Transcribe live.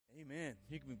Amen.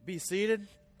 You can be seated.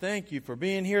 Thank you for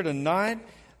being here tonight.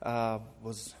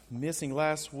 Was missing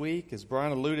last week, as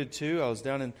Brian alluded to. I was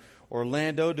down in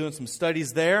Orlando doing some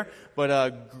studies there.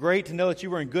 But great to know that you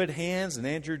were in good hands, and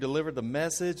Andrew delivered the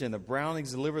message, and the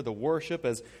Brownings delivered the worship,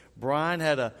 as Brian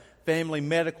had a family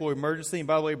medical emergency. And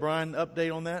by the way, Brian,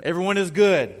 update on that? Everyone is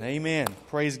good. Amen.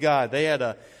 Praise God. They had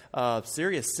a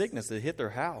serious sickness that hit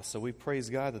their house, so we praise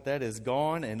God that is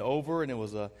gone and over, and it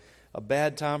was a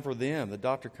bad time for them. The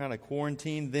doctor kind of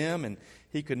quarantined them, and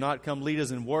he could not come lead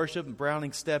us in worship, and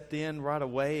Browning stepped in right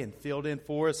away and filled in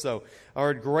for us. So I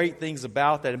heard great things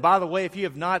about that. And by the way, if you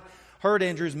have not heard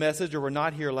Andrew's message or were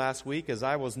not here last week, as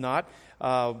I was not,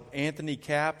 Anthony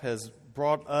Cap has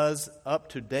brought us up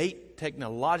to date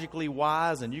technologically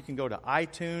wise, and you can go to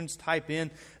iTunes, type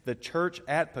in the church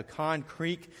at Pecan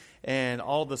Creek, and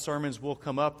all the sermons will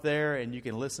come up there, and you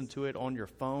can listen to it on your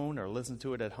phone or listen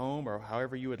to it at home or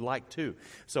however you would like to.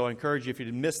 So I encourage you, if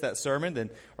you missed that sermon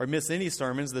or miss any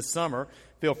sermons this summer,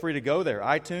 feel free to go there.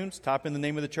 iTunes, type in the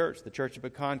name of the church of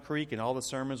Pecan Creek, and all the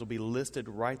sermons will be listed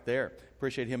right there.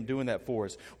 Appreciate him doing that for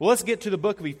us. Well, let's get to the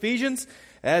book of Ephesians.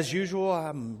 As usual,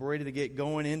 I'm ready to get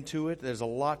going into it. There's a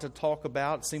lot to talk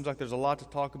about. It seems like there's a lot to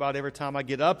talk about every time I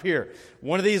get up here.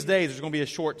 One of these days, there's going to be a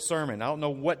short sermon. I don't know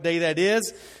what day that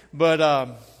is,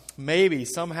 but maybe,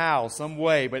 somehow, some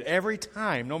way. But every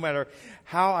time, no matter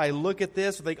how I look at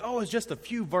this, I think, oh, it's just a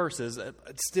few verses.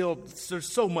 It's still,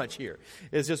 there's so much here.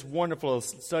 It's just wonderful to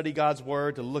study God's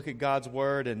Word, to look at God's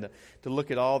Word, and to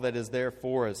look at all that is there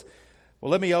for us. Well,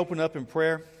 let me open up in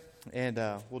prayer, and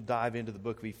we'll dive into the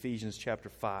book of Ephesians chapter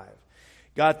 5.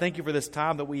 God, thank you for this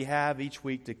time that we have each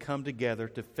week to come together,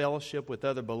 to fellowship with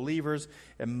other believers,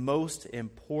 and most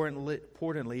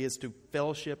importantly is to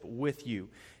fellowship with you.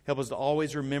 Help us to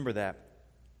always remember that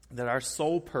our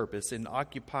sole purpose in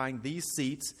occupying these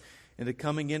seats and to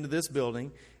coming into this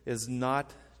building is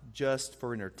not just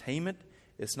for entertainment.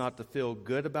 It's not to feel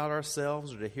good about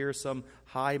ourselves or to hear some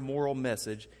high moral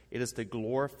message. It is to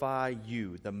glorify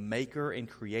you, the maker and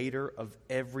creator of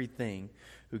everything,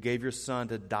 who gave your Son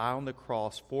to die on the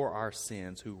cross for our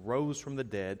sins, who rose from the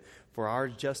dead for our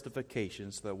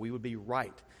justification so that we would be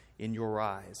right in your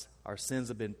eyes. Our sins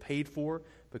have been paid for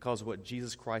because of what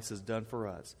Jesus Christ has done for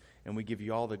us. And we give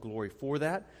you all the glory for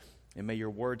that. And may your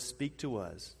word speak to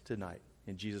us tonight.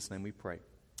 In Jesus' name we pray.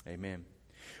 Amen.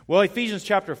 Well, Ephesians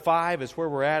chapter 5 is where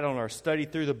we're at on our study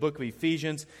through the book of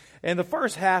Ephesians. And the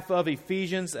first half of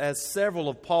Ephesians, as several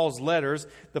of Paul's letters,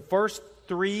 the first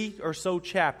 3 or so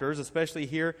chapters, especially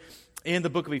here in the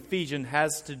book of Ephesians,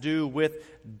 has to do with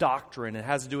doctrine. It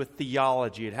has to do with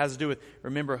theology. It has to do with,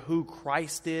 remember, who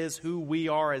Christ is, who we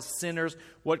are as sinners,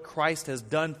 what Christ has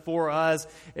done for us,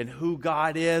 and who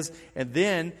God is. And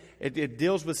then it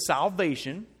deals with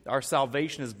salvation. Our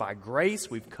salvation is by grace.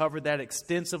 We've covered that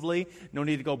extensively. No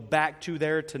need to go back to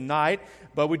there tonight.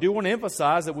 But we do want to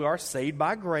emphasize that we are saved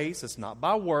by grace. It's not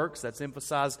by works. That's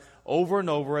emphasized over and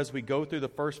over as we go through the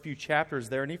first few chapters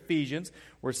there in Ephesians.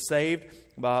 We're saved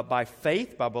by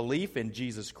faith, by belief in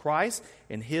Jesus Christ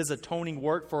and His atoning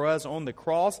work for us on the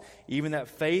cross. Even that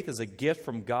faith is a gift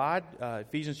from God.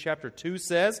 Ephesians chapter 2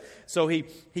 says. So He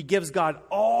gives God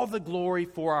all the glory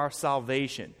for our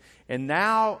salvation. And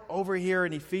now, over here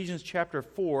in Ephesians chapter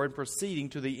 4 and proceeding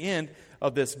to the end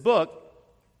of this book,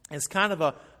 it's kind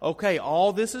of okay,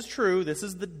 all this is true. This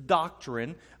is the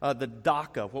doctrine, the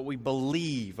daka, what we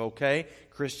believe, okay?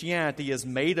 Christianity is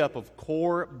made up of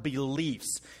core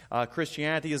beliefs.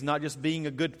 Christianity is not just being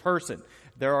a good person.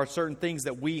 There are certain things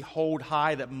that we hold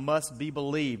high that must be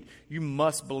believed. You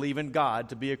must believe in God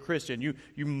to be a Christian.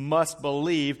 You must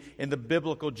believe in the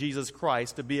biblical Jesus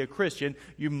Christ to be a Christian.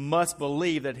 You must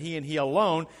believe that He and He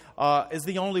alone is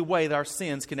the only way that our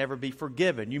sins can ever be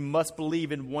forgiven. You must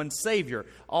believe in one Savior.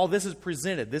 All this is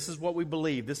presented. This is what we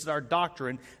believe. This is our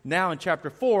doctrine. Now in chapter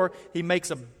 4, he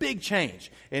makes a big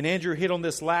change. And Andrew hit on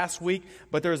this last week,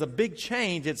 but there's a big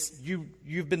change. It's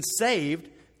you've been saved.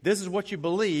 This is what you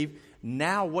believe.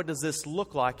 Now, what does this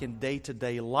look like in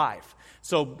day-to-day life?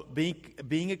 So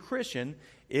being a Christian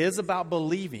is about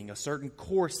believing a certain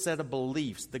core set of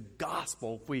beliefs. The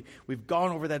gospel, we've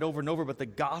gone over that over and over, but the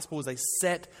gospel is a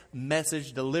set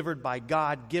message delivered by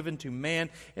God, given to man,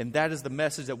 and that is the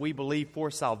message that we believe for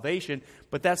salvation.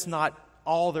 But that's not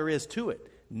all there is to it.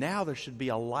 Now there should be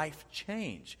a life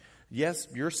change. Yes,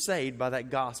 you're saved by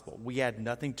that gospel. We add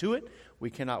nothing to it.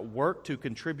 We cannot work to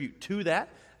contribute to that.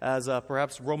 As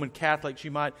perhaps Roman Catholics, you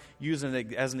might use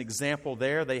as an example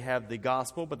there. They have the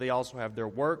gospel, but they also have their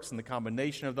works, and the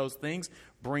combination of those things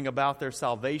bring about their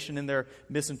salvation in their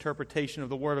misinterpretation of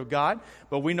the Word of God.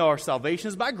 But we know our salvation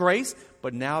is by grace,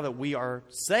 but now that we are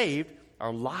saved,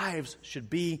 our lives should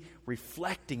be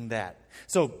reflecting that.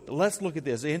 So let's look at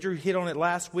this. Andrew hit on it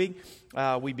last week.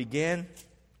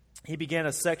 He began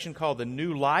a section called The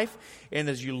New Life. And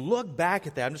as you look back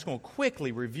at that, I'm just going to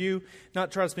quickly review,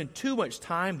 not try to spend too much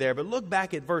time there, but look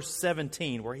back at verse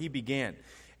 17 where he began.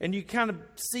 And you kind of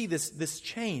see this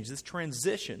change, this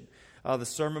transition. The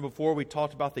sermon before, we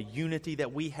talked about the unity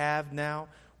that we have now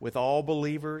with all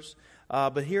believers.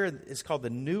 But here it's called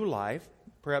The New Life.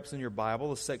 Perhaps in your Bible,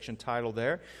 the section title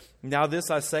there. Now this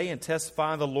I say and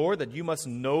testify in the Lord, that you must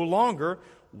no longer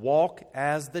walk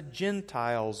as the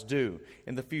Gentiles do.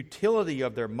 In the futility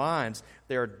of their minds,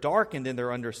 they are darkened in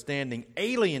their understanding,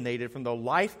 alienated from the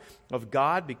life of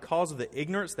God because of the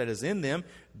ignorance that is in them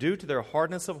due to their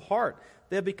hardness of heart.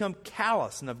 They have become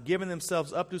callous and have given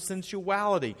themselves up to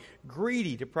sensuality,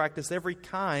 greedy to practice every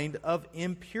kind of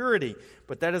impurity.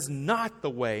 But that is not the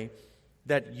way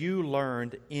that you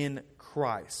learned in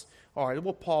Christ. All right,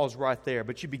 we'll pause right there.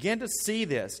 But you begin to see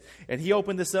this, and he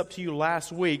opened this up to you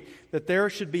last week, that there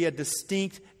should be a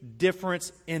distinct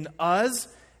difference in us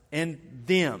and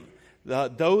them.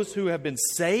 Those who have been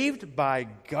saved by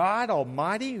God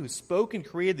Almighty, who spoke and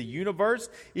created the universe,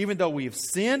 even though we have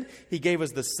sinned, He gave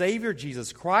us the Savior,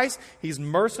 Jesus Christ. He's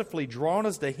mercifully drawn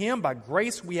us to Him. By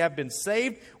grace we have been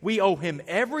saved. We owe Him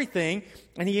everything.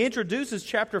 And He introduces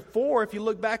chapter 4, if you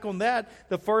look back on that,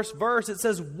 the first verse, it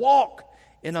says, walk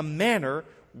in a manner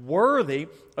worthy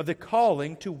of the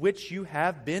calling to which you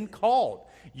have been called.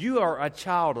 You are a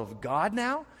child of God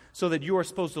now. So that you are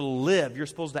supposed to live, you're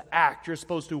supposed to act, you're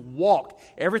supposed to walk.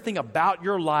 Everything about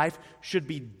your life should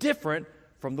be different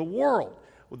from the world.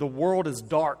 The world is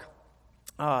dark.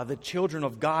 The children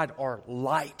of God are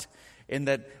light. And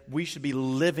that we should be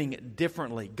living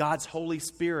differently. God's Holy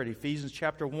Spirit, Ephesians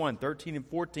chapter 1, 13 and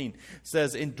 14,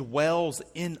 says, indwells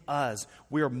in us.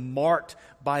 We are marked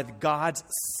by God's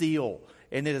seal.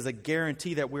 And it is a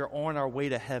guarantee that we're on our way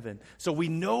to heaven. So we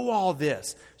know all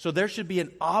this. So there should be an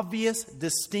obvious,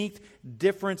 distinct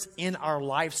difference in our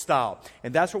lifestyle.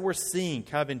 And that's what we're seeing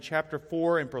kind of in chapter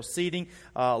 4 and proceeding.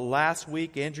 Last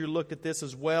week, Andrew looked at this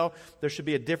as well. There should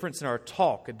be a difference in our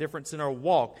talk, a difference in our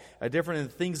walk, a difference in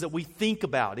the things that we think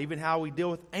about, even how we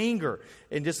deal with anger.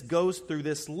 And just goes through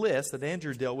this list that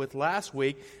Andrew dealt with last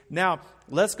week. Now,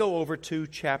 let's go over to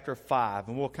chapter 5,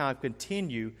 and we'll kind of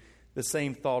continue the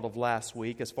same thought of last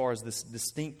week as far as this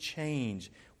distinct change.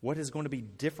 What is going to be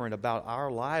different about our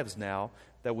lives now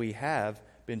that we have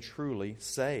been truly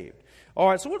saved? All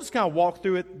right, so we'll just kind of walk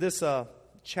through this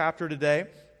chapter today.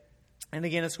 And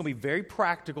again, it's going to be very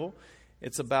practical.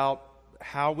 It's about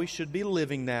how we should be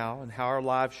living now and how our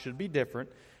lives should be different.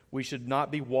 We should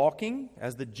not be walking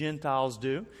as the Gentiles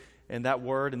do. And that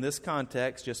word in this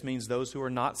context just means those who are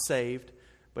not saved.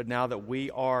 But now that we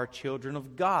are children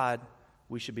of God,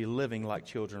 we should be living like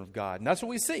children of God. And that's what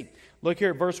we see. Look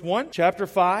here at verse 1, chapter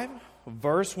 5,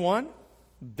 verse 1.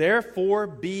 Therefore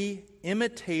be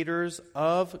imitators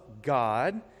of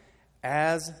God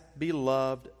as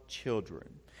beloved children.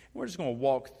 We're just going to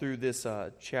walk through this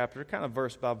chapter, kind of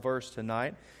verse by verse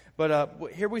tonight. But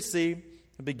here we see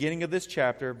the beginning of this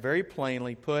chapter, very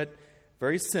plainly put,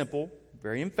 very simple,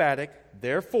 very emphatic.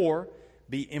 Therefore,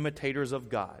 be imitators of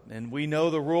God. And we know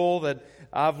the rule that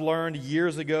I've learned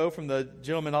years ago from the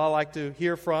gentleman I like to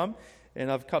hear from, and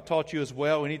I've taught you as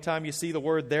well. Anytime you see the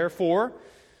word therefore,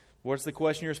 what's the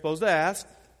question you're supposed to ask?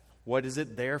 What is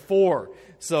it there for?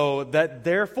 So that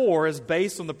therefore is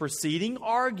based on the preceding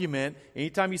argument.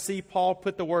 Anytime you see Paul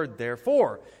put the word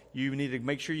therefore, you need to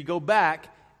make sure you go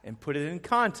back and put it in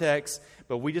context.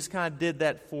 But we just kind of did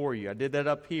that for you. I did that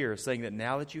up here, saying that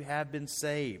now that you have been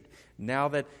saved, now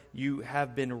that you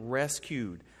have been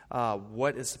rescued,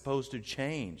 what is supposed to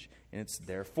change? And it's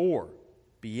therefore,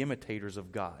 be imitators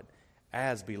of God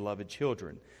as beloved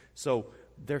children. So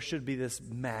there should be this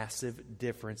massive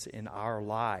difference in our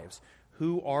lives.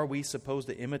 Who are we supposed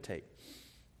to imitate?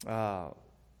 It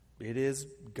is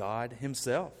God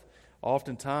Himself.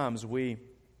 Oftentimes we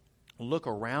look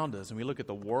around us and we look at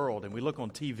the world and we look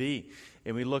on TV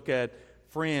and we look at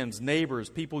friends, neighbors,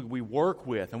 people we work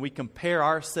with, and we compare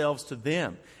ourselves to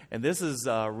them. And this is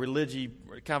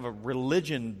kind of a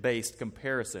religion-based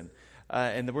comparison.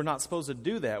 And we're not supposed to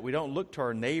do that. We don't look to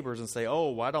our neighbors and say,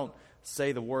 oh, I don't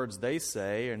say the words they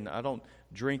say, and I don't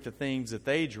drink the things that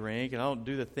they drink, and I don't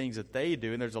do the things that they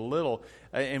do. And there's a little,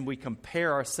 and we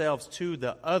compare ourselves to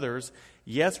the others.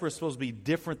 Yes, we're supposed to be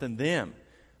different than them,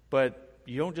 but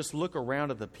you don't just look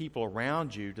around at the people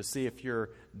around you to see if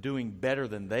you're doing better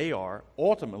than they are.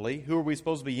 Ultimately, who are we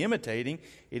supposed to be imitating?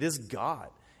 It is God.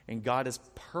 And God is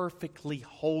perfectly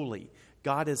holy.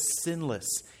 God is sinless.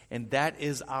 And that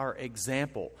is our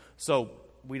example. So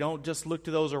don't just look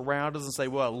to those around us and say,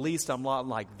 well, at least I'm not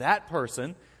like that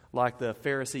person, like the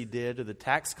Pharisee did to the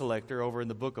tax collector over in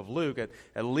the book of Luke.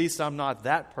 At least I'm not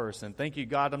that person. Thank you,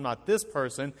 God, I'm not this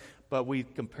person. But we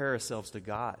compare ourselves to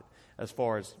God as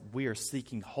far as we are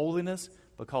seeking holiness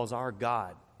because our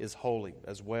God is holy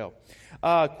as well.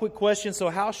 Quick question. So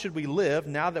how should we live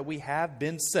now that we have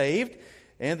been saved?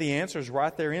 And the answer is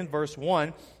right there in verse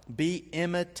 1. Be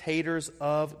imitators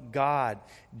of God.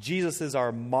 Jesus is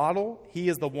our model. He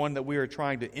is the one that we are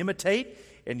trying to imitate.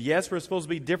 And yes, we're supposed to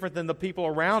be different than the people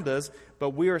around us,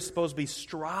 but we are supposed to be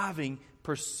striving,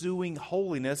 pursuing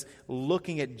holiness,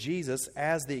 looking at Jesus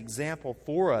as the example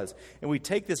for us. And we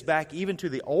take this back even to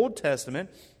the Old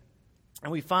Testament,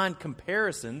 and we find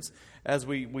comparisons, as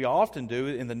we often do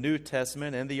in the New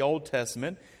Testament and the Old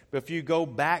Testament. But if you go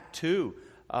back to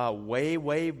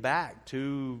way back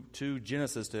to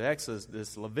Genesis, to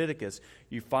Exodus, Leviticus,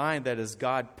 you find that as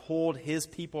God pulled His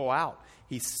people out,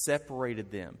 He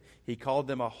separated them. He called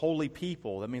them a holy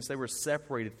people. That means they were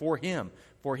separated for Him,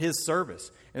 for His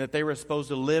service, and that they were supposed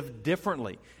to live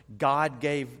differently. God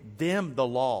gave them the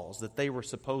laws that they were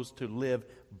supposed to live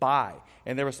by,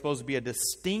 and there was supposed to be a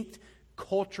distinct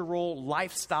cultural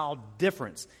lifestyle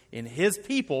difference in His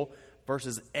people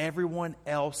versus everyone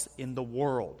else in the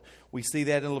world. We see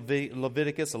that in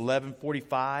Leviticus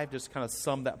 11:45, just kind of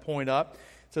sum that point up.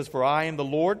 It says, "For I am the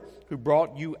Lord who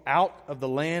brought you out of the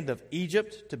land of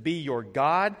Egypt to be your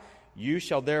God. You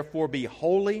shall therefore be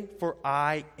holy, for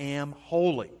I am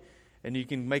holy." And you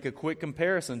can make a quick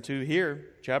comparison to here,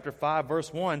 chapter 5,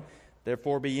 verse 1.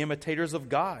 "Therefore be imitators of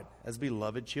God as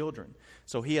beloved children."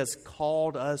 So He has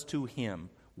called us to Him.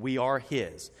 We are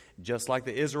His. Just like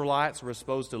the Israelites were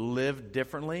supposed to live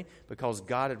differently because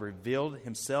God had revealed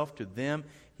Himself to them.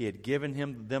 He had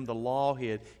given them the law. He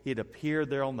had appeared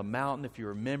there on the mountain, if you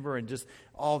remember, and just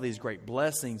all these great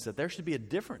blessings, that there should be a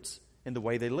difference in the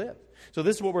way they live. So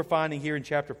this is what we're finding here in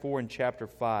chapter 4 and chapter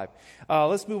 5.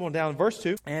 Let's move on down to verse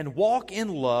 2. "And walk in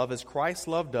love as Christ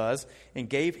loved us and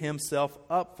gave Himself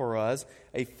up for us,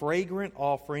 a fragrant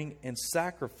offering and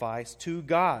sacrifice to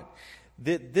God."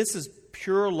 This is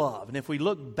pure love. And if we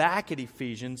look back at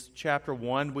Ephesians chapter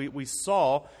 1, we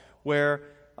saw where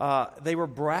they were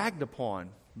bragged upon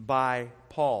by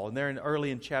Paul. And they're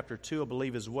early in chapter 2, I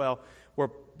believe, as well,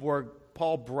 where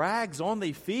Paul brags on the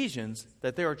Ephesians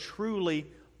that they are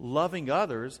truly loving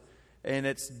others, and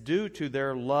it's due to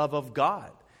their love of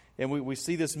God. And we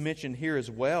see this mentioned here as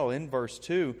well in verse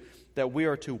 2, that we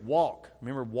are to walk.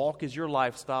 Remember, walk is your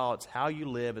lifestyle. It's how you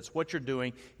live. It's what you're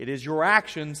doing. It is your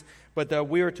actions. But that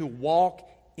we are to walk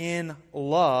in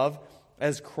love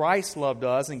as Christ loved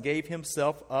us and gave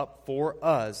Himself up for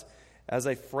us as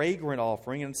a fragrant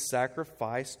offering and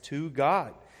sacrifice to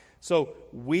God. So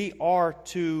we are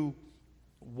to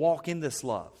walk in this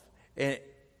love.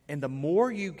 And the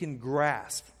more you can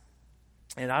grasp,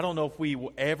 and I don't know if we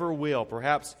ever will,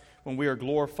 perhaps when we are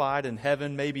glorified in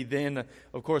heaven, maybe then,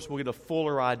 of course, we'll get a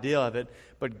fuller idea of it.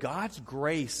 But God's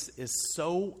grace is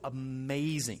so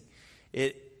amazing.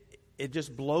 It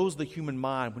just blows the human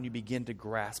mind when you begin to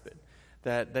grasp it.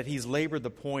 That He's labored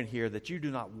the point here that you do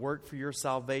not work for your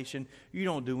salvation. You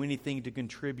don't do anything to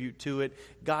contribute to it.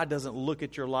 God doesn't look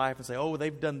at your life and say, oh,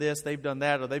 they've done this, they've done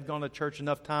that, or they've gone to church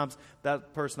enough times,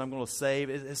 that person I'm going to save.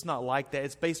 It's not like that.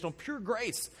 It's based on pure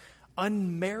grace.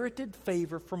 Unmerited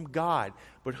favor from God.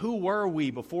 But who were we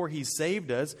before He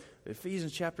saved us?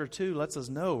 Ephesians chapter 2 lets us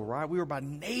know, right? We were by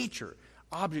nature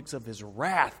objects of His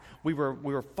wrath. We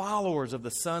were followers of the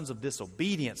sons of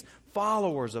disobedience,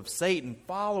 followers of Satan,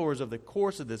 followers of the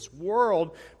course of this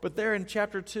world. But there in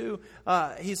chapter 2,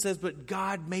 he says, but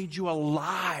God made you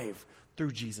alive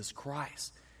through Jesus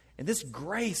Christ. And this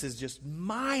grace is just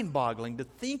mind-boggling to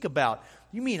think about.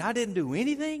 You mean I didn't do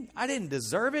anything? I didn't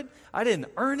deserve it? I didn't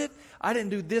earn it? I didn't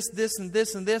do this, this, and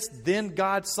this, and this? Then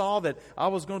God saw that I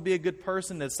was going to be a good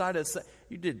person and decided to say,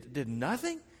 you did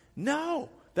nothing? No,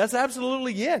 that's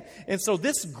absolutely it. And so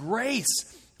this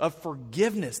grace of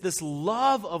forgiveness, this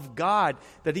love of God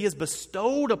that He has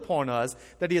bestowed upon us,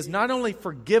 that He has not only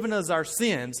forgiven us our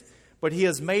sins, but He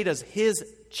has made us His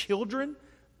children,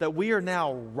 that we are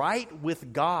now right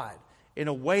with God in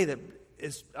a way that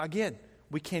is, again,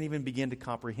 we can't even begin to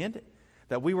comprehend it.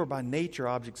 That we were by nature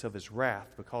objects of His wrath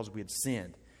because we had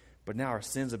sinned. But now our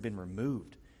sins have been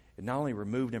removed. And not only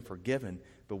removed and forgiven,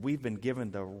 but we've been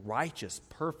given the righteous,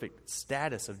 perfect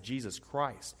status of Jesus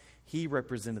Christ. He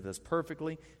represented us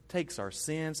perfectly, takes our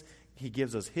sins, He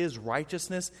gives us His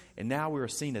righteousness, and now we are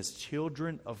seen as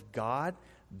children of God.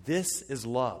 This is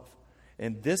love.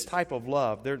 And this type of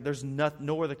love, there's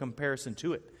no other comparison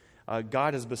to it.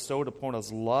 God has bestowed upon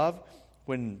us love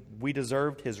when we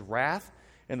deserved His wrath.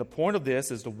 And the point of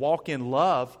this is to walk in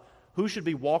love. Who should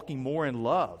be walking more in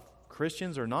love?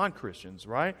 Christians or non-Christians,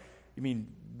 right? I mean,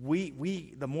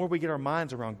 the more we get our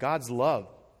minds around God's love,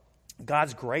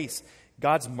 God's grace,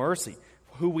 God's mercy,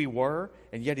 who we were,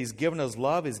 and yet He's given us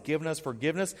love, He's given us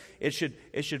forgiveness. It should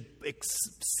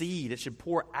exceed, it should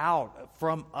pour out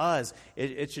from us.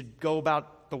 It should go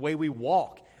about the way we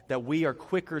walk, that we are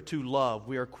quicker to love,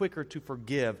 we are quicker to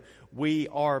forgive. We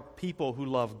are people who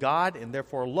love God and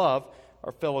therefore love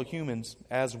our fellow humans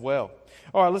as well.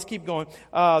 All right, let's keep going.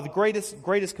 The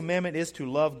greatest commandment is to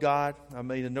love God. I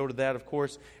made a note of that, of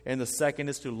course. And the second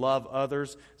is to love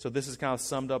others. So this is kind of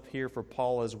summed up here for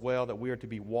Paul as well, that we are to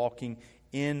be walking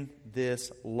in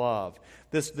this love.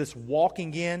 This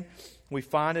walking in, we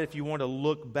find it, if you want to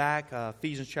look back,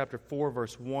 Ephesians chapter 4,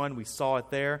 verse 1, we saw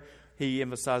it there. He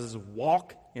emphasizes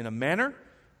walk in a manner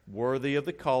worthy of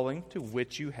the calling to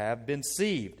which you have been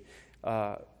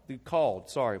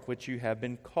which you have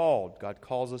been called. God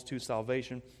calls us to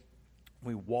salvation.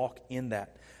 We walk in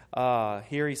that.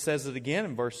 Here he says it again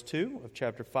in verse 2 of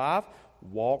chapter 5.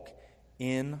 Walk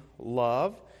in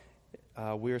love.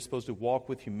 We are supposed to walk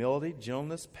with humility,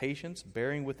 gentleness, patience,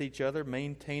 bearing with each other,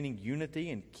 maintaining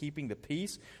unity, and keeping the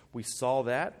peace. We saw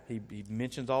that. He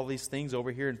mentions all these things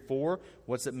over here in 4.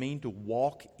 What's it mean to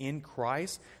walk in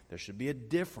Christ? There should be a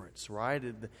difference, right?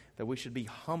 That we should be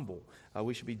humble.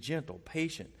 We should be gentle,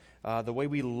 patient. The way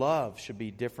we love should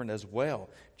be different as well.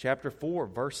 Chapter 4,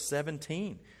 verse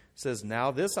 17 says,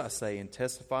 Now this I say and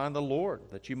testify in the Lord,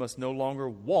 that you must no longer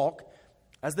walk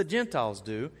as the Gentiles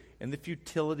do, in the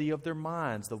futility of their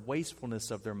minds, the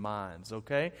wastefulness of their minds,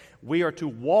 okay? We are to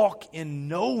walk in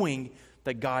knowing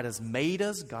that God has made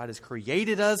us, God has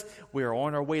created us, we are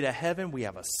on our way to heaven, we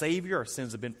have a Savior, our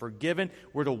sins have been forgiven,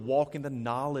 we're to walk in the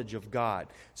knowledge of God.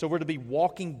 So we're to be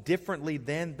walking differently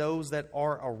than those that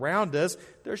are around us.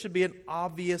 There should be an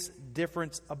obvious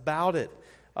difference about it.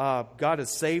 God has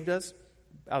saved us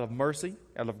out of mercy,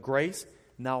 out of grace.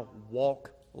 Now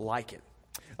walk like it.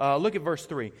 Look at verse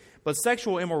 3. But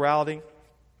sexual immorality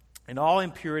and all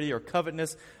impurity or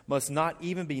covetousness must not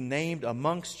even be named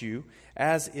amongst you,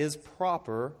 as is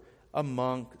proper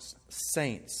amongst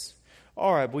saints.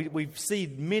 All right, we see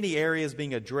many areas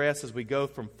being addressed as we go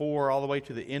from 4 all the way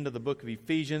to the end of the book of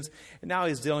Ephesians. And now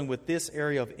he's dealing with this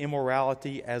area of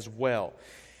immorality as well.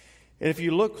 And if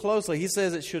you look closely, he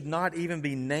says it should not even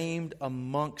be named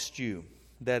amongst you.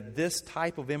 That this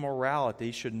type of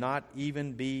immorality should not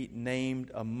even be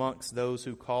named amongst those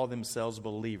who call themselves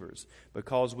believers.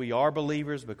 Because we are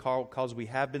believers, because we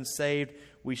have been saved,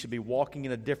 we should be walking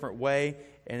in a different way.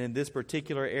 And in this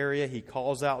particular area, he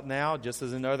calls out now, just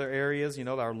as in other areas,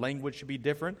 our language should be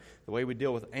different. The way we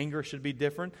deal with anger should be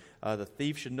different. The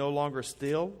thief should no longer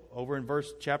steal, over in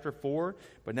chapter 4.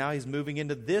 But now he's moving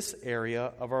into this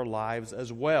area of our lives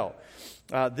as well.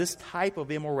 This type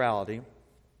of immorality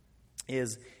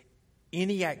is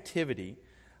any activity,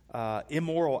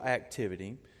 immoral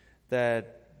activity,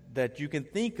 that you can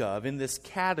think of in this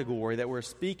category that we're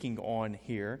speaking on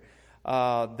here,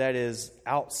 that is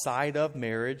outside of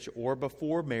marriage or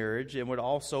before marriage, and would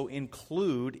also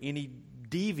include any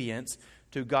deviance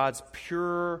to God's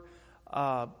pure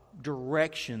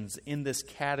directions in this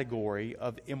category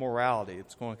of immorality.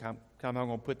 It's going to come. I'm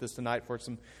going to put this tonight for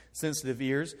some sensitive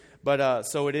ears. But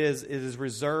so it is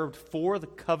reserved for the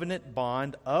covenant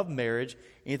bond of marriage.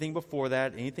 Anything before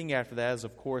that, anything after that is,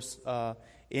 of course,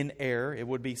 in error. It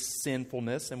would be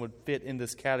sinfulness and would fit in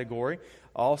this category.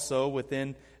 Also,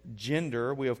 within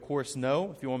gender, we, of course,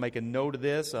 know, if you want to make a note of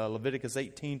this, Leviticus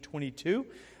 18:22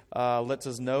 lets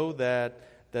us know that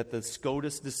the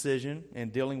SCOTUS decision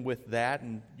and dealing with that,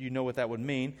 and you know what that would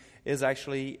mean, is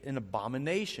actually an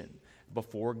abomination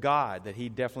before God, that he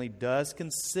definitely does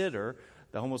consider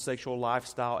the homosexual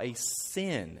lifestyle a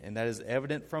sin, and that is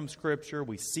evident from Scripture.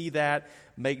 We see that.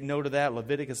 Make note of that,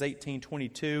 Leviticus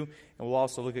 18:22, and we'll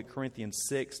also look at Corinthians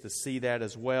 6 to see that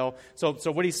as well. So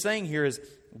what he's saying here is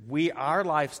our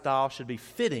lifestyle should be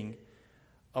fitting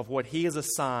of what he has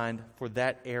assigned for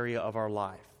that area of our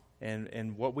life.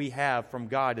 And what we have from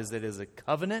God is that it is a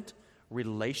covenant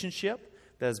relationship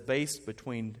that is based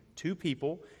between two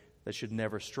people that should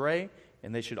never stray,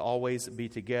 and they should always be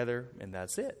together, and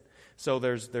that's it. So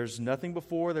there's nothing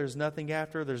before, there's nothing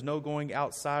after, there's no going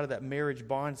outside of that marriage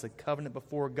bond. It's a covenant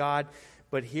before God.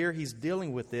 But here he's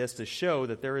dealing with this to show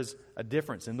that there is a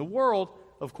difference in the world,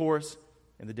 of course,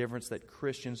 and the difference that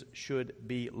Christians should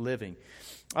be living.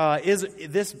 Is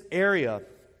this area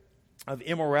of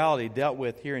immorality dealt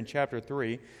with here in chapter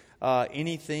 3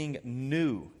 anything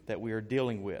new that we are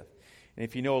dealing with? And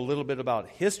if you know a little bit about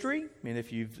history, and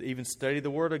if you've even studied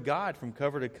the Word of God from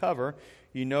cover to cover,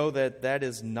 you know that that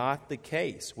is not the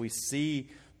case. We see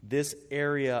this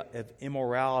area of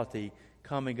immorality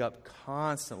coming up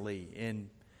constantly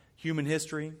in human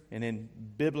history and in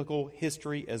biblical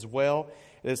history as well.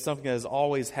 It is something that is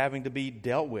always having to be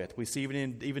dealt with. We see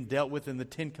even dealt with in the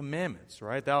Ten Commandments,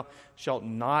 right? Thou shalt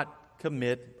not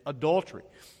commit adultery.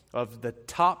 Of the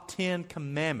top 10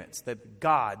 commandments that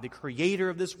God, the creator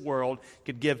of this world,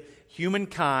 could give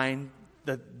humankind,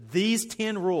 these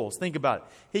 10 rules. Think about it.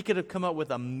 He could have come up with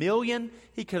 1,000,000.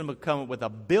 He could have come up with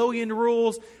 1,000,000,000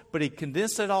 rules, but he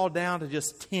condensed it all down to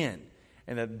just 10.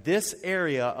 And that this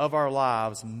area of our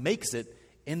lives makes it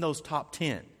in those top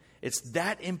 10. It's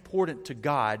that important to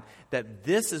God that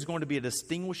this is going to be a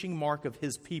distinguishing mark of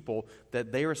His people,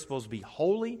 that they are supposed to be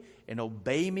holy and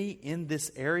obey me in this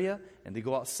area, and to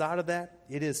go outside of that,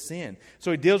 it is sin.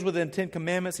 So He deals with it in the Ten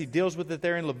Commandments. He deals with it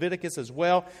there in Leviticus as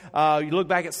well. You look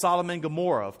back at Sodom and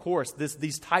Gomorrah. Of course,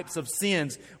 these types of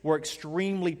sins were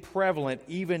extremely prevalent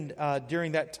even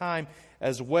during that time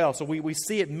as well. So we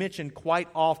see it mentioned quite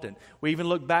often. We even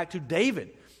look back to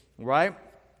David, right?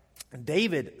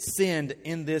 David sinned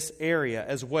in this area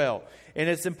as well. And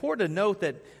it's important to note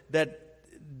that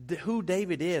who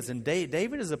David is. And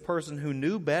David is a person who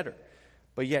knew better,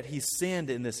 but yet he sinned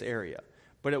in this area.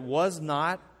 But it was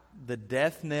not the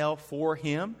death knell for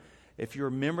him. If you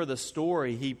remember the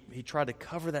story, he tried to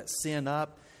cover that sin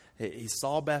up. He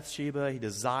saw Bathsheba, he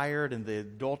desired, and the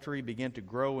adultery began to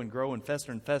grow and grow and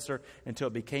fester until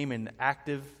it became an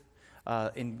active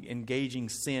engaging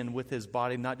sin with his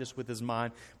body, not just with his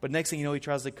mind. But next thing you know, he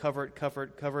tries to cover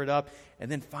it up.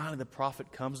 And then finally the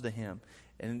prophet comes to him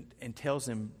and tells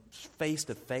him face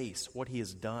to face what he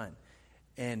has done.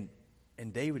 And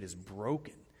David is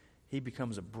broken. He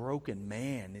becomes a broken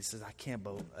man. He says, I can't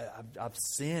believe I've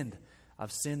sinned.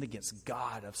 I've sinned against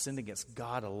God. I've sinned against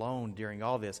God alone during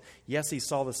all this. Yes, he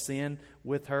saw the sin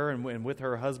with her and with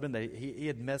her husband. He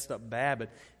had messed up bad, but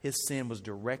his sin was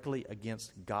directly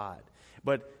against God.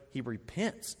 But he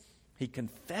repents. He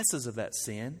confesses of that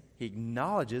sin. He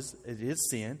acknowledges it is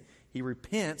sin. He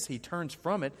repents. He turns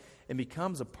from it and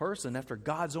becomes a person after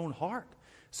God's own heart.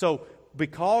 So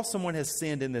because someone has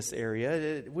sinned in this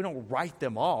area, we don't write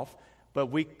them off, but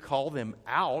we call them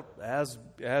out, as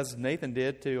Nathan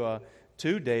did to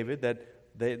David, that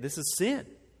this is sin.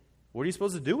 What are you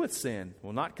supposed to do with sin?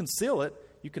 Well, not conceal it.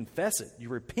 You confess it. You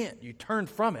repent. You turn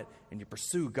from it, and you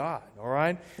pursue God. All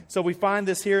right? So we find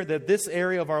this here, that this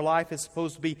area of our life is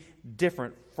supposed to be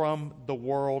different from the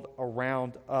world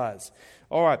around us.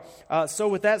 All right. So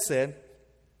with that said,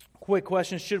 quick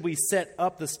question. Should we set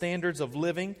up the standards of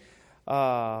living,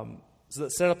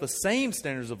 set up the same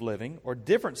standards of living or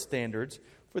different standards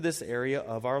for this area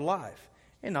of our life?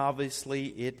 And obviously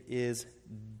it is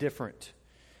different.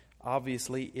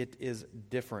 Obviously it is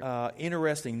different.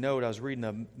 Interesting note, I was reading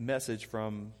a message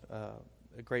from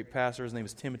a great pastor. His name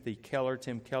is Tim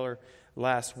Keller,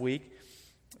 last week.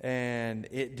 And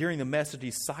during the message, he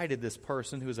cited this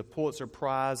person who is a Pulitzer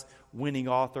Prize winning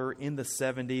author in the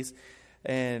 70s.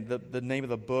 And the name of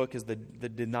the book is The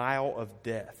Denial of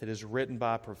Death. It is written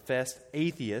by a professed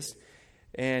atheist.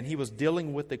 And he was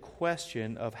dealing with the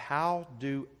question of how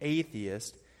do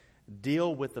atheists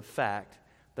deal with the fact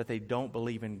that they don't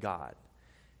believe in God.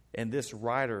 And this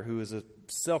writer, who is a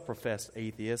self-professed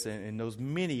atheist and knows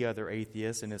many other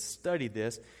atheists and has studied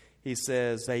this, he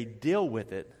says they deal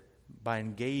with it by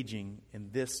engaging in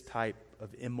this type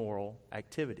of immoral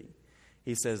activity.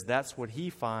 He says that's what he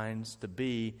finds to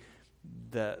be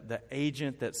the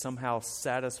agent that somehow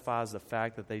satisfies the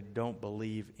fact that they don't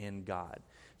believe in God.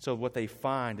 So what they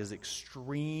find is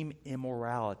extreme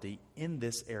immorality in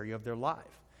this area of their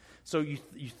life. So you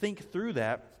think through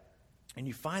that, and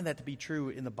you find that to be true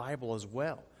in the Bible as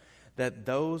well. That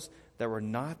those that were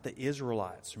not the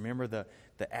Israelites, remember the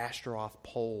Ashtaroth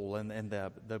pole and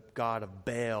the god of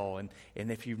Baal, and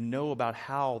if you know about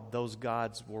how those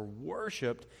gods were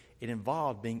worshipped, it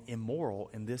involved being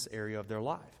immoral in this area of their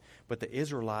life. But the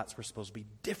Israelites were supposed to be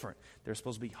different. They're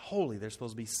supposed to be holy. They're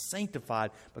supposed to be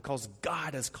sanctified because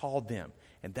God has called them.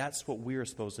 And that's what we're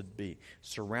supposed to be.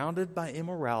 Surrounded by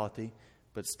immorality,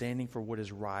 but standing for what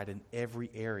is right in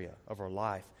every area of our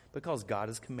life because God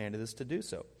has commanded us to do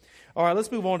so. All right,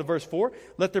 let's move on to verse 4.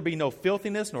 Let there be no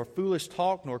filthiness, nor foolish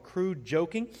talk, nor crude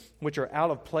joking, which are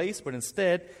out of place, but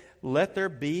instead let there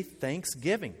be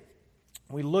thanksgiving.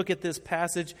 We look at this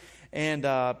passage, and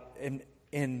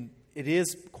it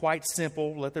is quite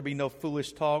simple. Let there be no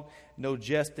foolish talk, no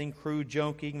jesting, crude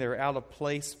joking. They're out of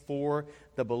place for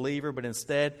the believer, but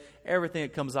instead, everything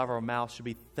that comes out of our mouth should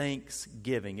be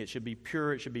thanksgiving. It should be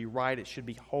pure, it should be right, it should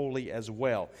be holy as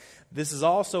well. This is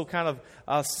also kind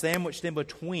of sandwiched in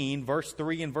between verse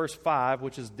 3 and verse 5,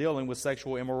 which is dealing with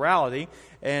sexual immorality.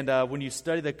 And when you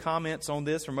study the comments on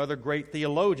this from other great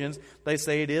theologians, they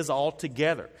say it is all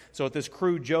together. So this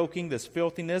crude joking, this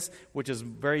filthiness, which is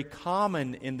very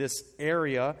common in this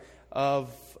area of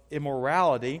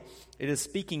immorality, it is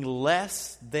speaking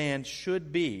less than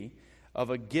should be of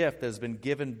a gift that has been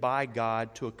given by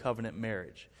God to a covenant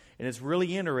marriage. And it's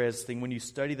really interesting when you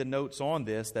study the notes on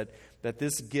this, that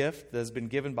this gift that has been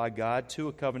given by God to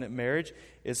a covenant marriage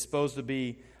is supposed to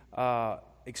be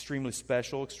extremely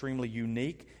special, extremely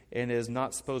unique, and is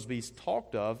not supposed to be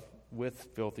talked of with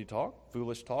filthy talk,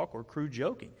 foolish talk, or crude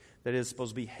joking. That is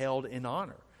supposed to be held in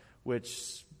honor,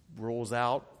 which rules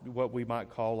out what we might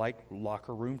call like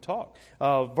locker room talk.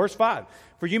 Verse 5,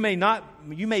 for you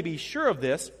may be sure of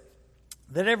this,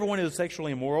 that everyone who is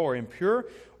sexually immoral or impure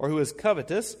or who is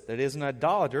covetous, that is an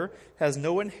idolater, has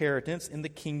no inheritance in the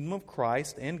kingdom of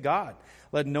Christ and God.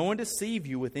 Let no one deceive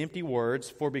you with empty words,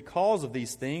 for because of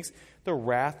these things the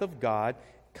wrath of God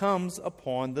comes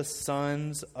upon the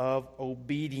sons of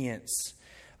obedience.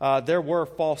 There were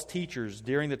false teachers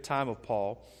during the time of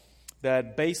Paul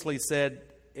that basically said,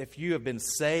 if you have been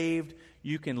saved,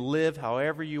 you can live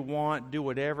however you want, do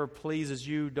whatever pleases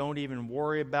you, don't even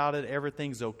worry about it,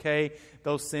 everything's okay.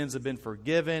 Those sins have been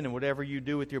forgiven, and whatever you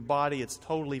do with your body, it's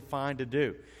totally fine to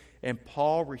do. And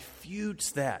Paul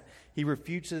refutes that. He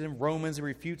refutes it in Romans, he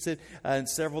refutes it in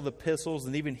several of the epistles,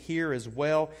 and even here as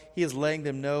well. He is letting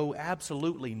them know,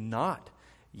 absolutely not.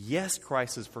 Yes,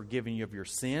 Christ has forgiven you of your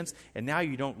sins, and now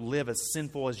you don't live as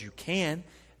sinful as you can.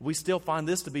 We still find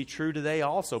this to be true today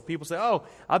also. People say, oh,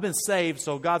 I've been saved,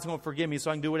 so God's going to forgive me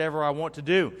so I can do whatever I want to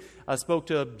do. I spoke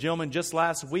to a gentleman just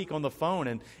last week on the phone,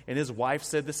 and his wife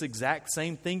said this exact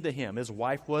same thing to him. His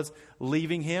wife was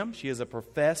leaving him. She is a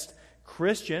professed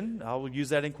Christian. I will use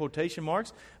that in quotation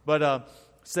marks. But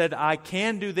said, I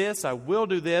can do this, I will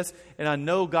do this, and I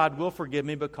know God will forgive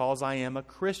me because I am a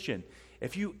Christian.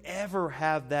 If you ever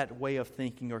have that way of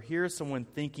thinking or hear someone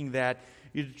thinking that,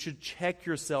 you should check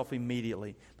yourself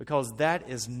immediately, because that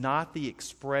is not the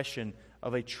expression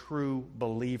of a true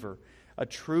believer. A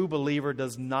true believer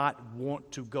does not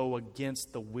want to go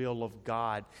against the will of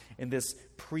God in this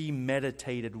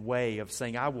premeditated way of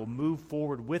saying, I will move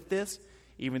forward with this,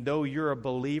 even though you're a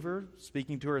believer,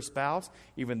 speaking to her spouse,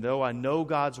 even though I know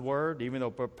God's word, even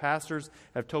though pastors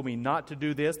have told me not to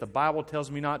do this, the Bible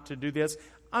tells me not to do this,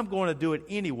 I'm going to do it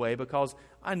anyway because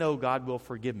I know God will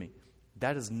forgive me.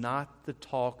 That is not the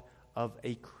talk of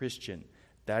a Christian.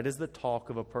 That is the talk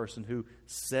of a person who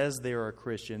says they're a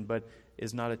Christian but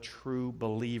is not a true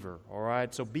believer. All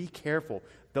right? So be careful.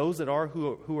 Those that are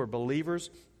who are believers,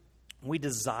 we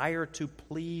desire to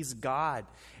please God.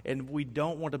 And we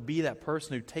don't want to be that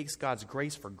person who takes God's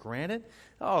grace for granted.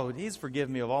 Oh, He's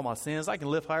forgiven me of all my sins. I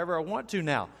can live however I want to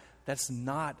now. That's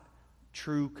not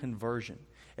true conversion.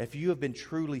 If you have been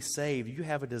truly saved, you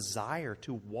have a desire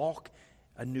to walk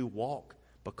a new walk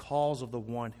because of the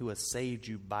one who has saved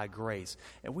you by grace.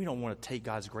 And we don't want to take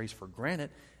God's grace for granted.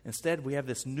 Instead, we have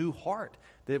this new heart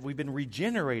that we've been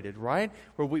regenerated, right?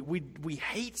 Where we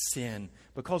hate sin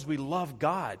because we love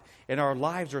God. And our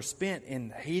lives are spent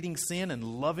in hating sin and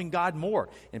loving God more,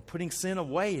 and putting sin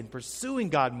away and pursuing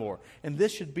God more. And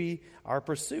this should be our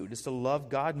pursuit, is to love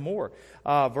God more.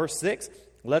 Verse 6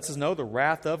 lets us know the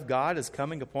wrath of God is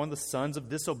coming upon the sons of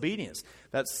disobedience.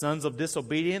 That sons of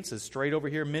disobedience is straight over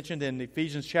here mentioned in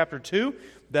Ephesians chapter 2,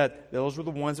 that those were the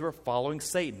ones that were following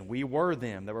Satan. We were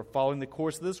them that were following the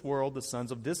course of this world, the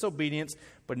sons of disobedience.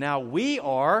 But now we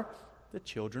are the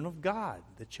children of God,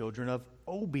 the children of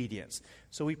obedience.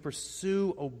 So we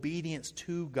pursue obedience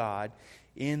to God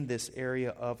in this area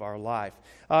of our life.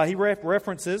 He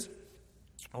references,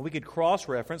 or we could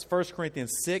cross-reference, 1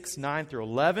 Corinthians 6, 9 through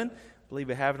 11. I believe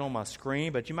I have it on my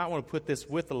screen, but you might want to put this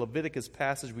with the Leviticus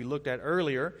passage we looked at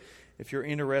earlier if you're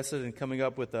interested in coming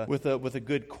up with a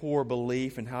good core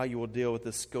belief and how you will deal with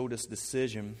this SCOTUS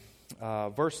decision.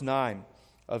 Verse 9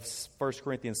 of 1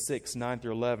 Corinthians 6, 9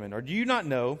 through 11. Or do you not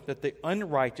know that the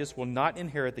unrighteous will not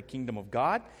inherit the kingdom of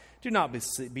God? Do not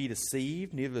be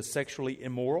deceived, neither the sexually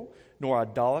immoral, nor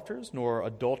idolaters, nor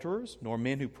adulterers, nor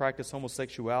men who practice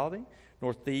homosexuality,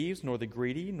 nor thieves, nor the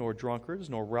greedy, nor drunkards,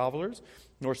 nor revelers,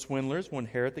 nor swindlers will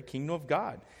inherit the kingdom of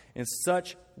God. And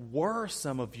such were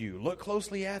some of you. Look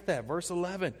closely at that, verse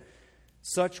 11.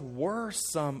 Such were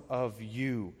some of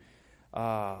you,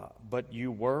 but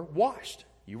you were washed,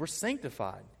 you were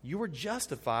sanctified, you were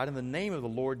justified in the name of the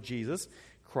Lord Jesus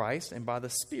Christ and by the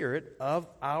Spirit of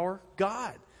our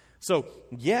God. So,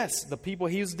 yes, the people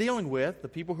he was dealing with, the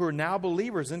people who are now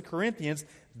believers in Corinthians,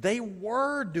 they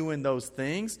were doing those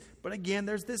things. But again,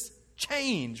 there's this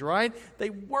change, right?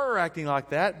 They were acting like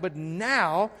that, but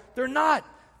now they're not,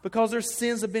 because their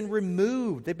sins have been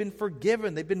removed. They've been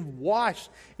forgiven. They've been washed.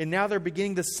 And now they're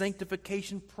beginning the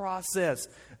sanctification process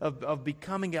of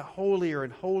becoming a holier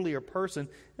and holier person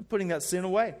and putting that sin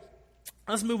away.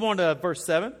 Let's move on to verse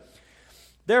 7.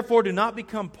 Therefore, do not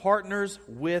become partners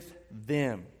with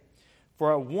them.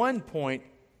 For at one point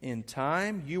in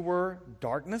time you were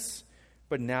darkness,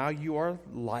 but now you are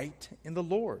light in the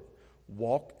Lord.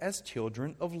 Walk as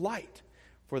children of light.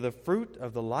 For the fruit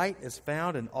of the light is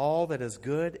found in all that is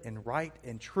good and right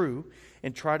and true,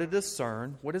 and try to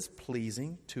discern what is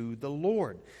pleasing to the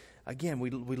Lord. Again, we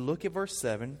look at verse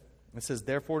 7. It says,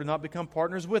 therefore do not become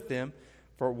partners with them,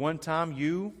 for at one time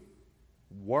you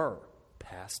were,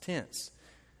 past tense.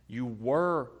 You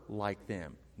were like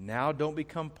them. Now don't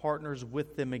become partners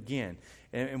with them again.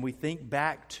 And we think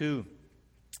back to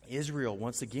Israel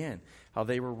once again, how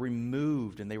they were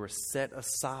removed and they were set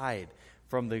aside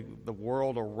from the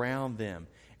world around them,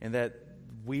 and that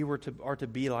we are to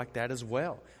be like that as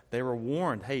well. They were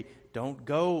warned, hey, don't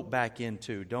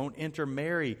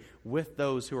intermarry with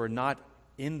those who are not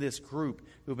in this group,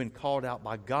 who have been called out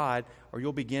by God, or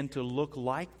you'll begin to look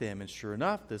like them. And sure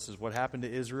enough, this is what happened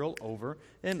to Israel over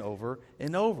and over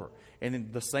and over.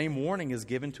 And the same warning is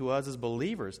given to us as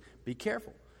believers. Be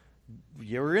careful.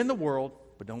 You're in the world,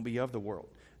 but don't be of the world.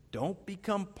 Don't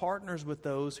become partners with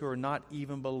those who are not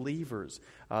even believers.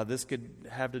 This could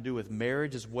have to do with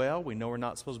marriage as well. We know we're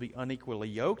not supposed to be unequally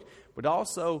yoked, but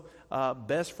also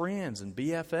best friends and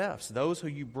BFFs, those who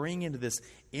you bring into this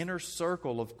inner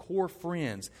circle of core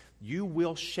friends. You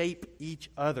will shape each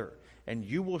other, and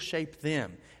you will shape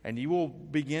them, and you will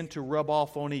begin to rub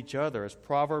off on each other. As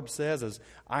Proverbs says, as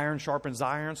iron sharpens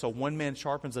iron, so one man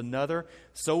sharpens another.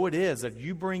 So it is that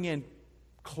you bring in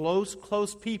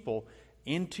close people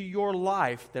into your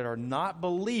life that are not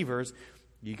believers.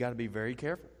 You got to be very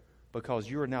careful, because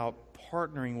you are now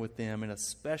partnering with them in a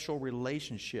special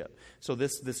relationship. So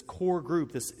this core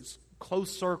group, this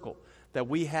close circle that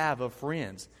we have of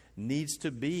friends, needs to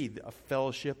be a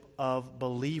fellowship of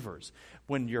believers.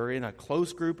 When you're in a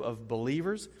close group of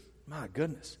believers, my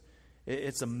goodness,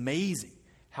 it's amazing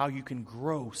how you can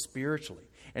grow spiritually,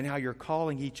 and how you're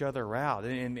calling each other out,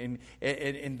 and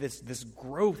this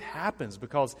growth happens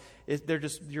because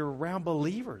you're around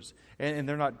believers, and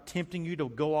they're not tempting you to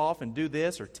go off and do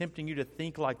this or tempting you to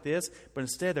think like this, but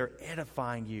instead they're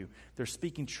edifying you. They're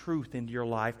speaking truth into your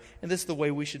life, and this is the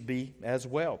way we should be as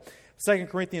well. 2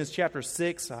 Corinthians chapter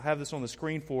 6, I have this on the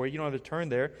screen for you. You don't have to turn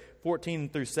there. 14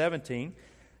 through 17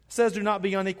 says, "Do not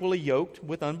be unequally yoked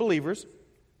with unbelievers.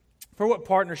 For what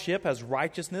partnership has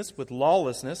righteousness with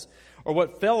lawlessness? Or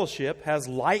what fellowship has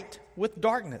light with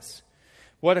darkness?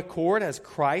 What accord has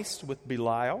Christ with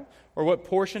Belial? Or what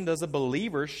portion does a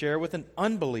believer share with an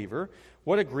unbeliever?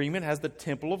 What agreement has the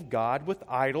temple of God with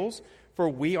idols? For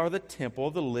we are the temple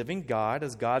of the living God,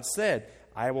 as God said,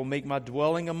 I will make my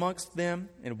dwelling amongst them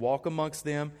and walk amongst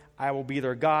them. I will be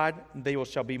their God, and they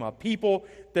shall be my people.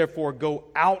 Therefore go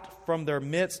out from their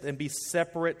midst and be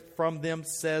separate from them,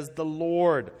 says the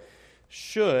Lord.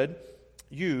 Should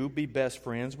you be best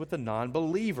friends with a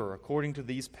non-believer, according to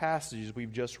these passages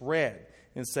we've just read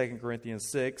in 2 Corinthians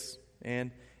 6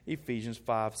 and Ephesians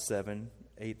 5, 7,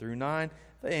 8 through 9?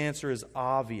 The answer is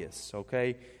obvious,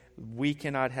 okay? We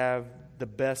cannot have the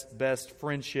best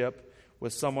friendship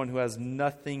with someone who has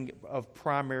nothing of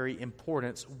primary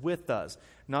importance with us.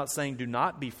 Not saying do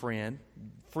not be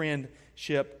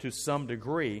friendship to some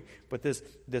degree, but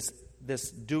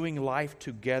this doing life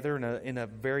together in a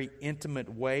very intimate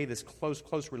way, this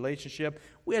close relationship,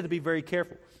 we have to be very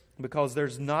careful, because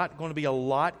there's not going to be a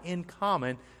lot in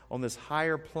common on this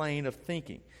higher plane of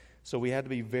thinking. So we have to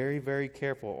be very, very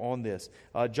careful on this.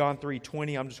 John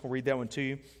 3:20, I'm just going to read that one to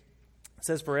you. It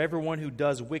says, "For everyone who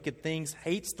does wicked things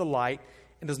hates the light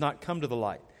and does not come to the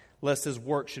light, lest his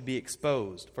work should be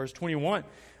exposed." Verse 21,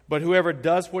 "But whoever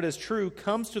does what is true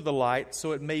comes to the light,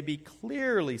 so it may be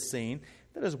clearly seen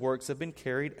that his works have been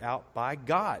carried out by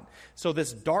God." So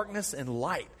this darkness and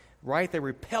light, right, they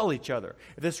repel each other.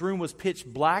 If this room was pitch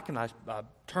black and I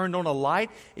turned on a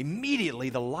light, immediately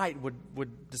the light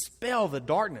would dispel the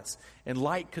darkness, and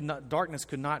darkness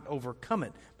could not overcome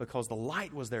it, because the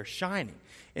light was there shining.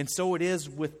 And so it is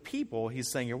with people.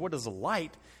 He's saying here, what does the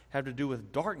light have to do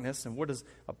with darkness, and what does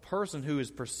a person who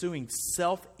is pursuing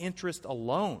self-interest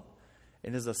alone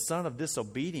and is a son of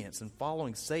disobedience and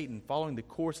following Satan, following the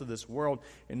course of this world,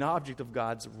 an object of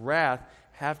God's wrath,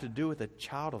 have to do with a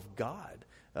child of God,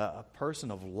 a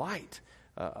person of light?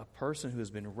 a person who has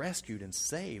been rescued and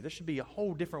saved. There should be a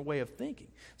whole different way of thinking.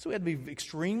 So we have to be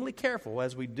extremely careful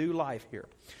as we do life here.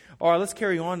 All right, let's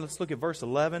carry on. Let's look at verse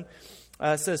 11.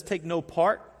 It says, take no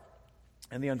part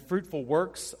in the unfruitful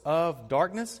works of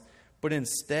darkness, but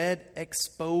instead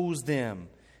expose them.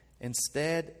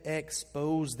 Instead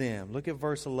expose them. Look at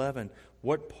verse 11.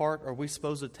 What part are we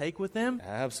supposed to take with them?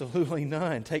 Absolutely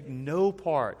none. Take no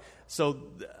part. So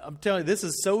I'm telling you, this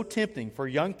is so tempting for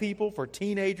young people, for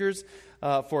teenagers,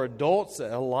 for adults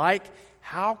alike.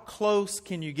 How close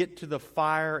can you get to the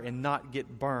fire and not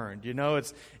get burned? You know,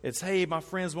 it's hey, my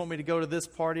friends want me to go to this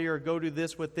party or go do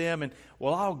this with them, and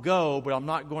well, I'll go, but I'm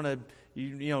not going to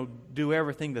do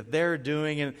everything that they're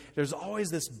doing. And there's always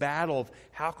this battle of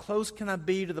how close can I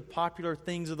be to the popular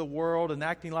things of the world and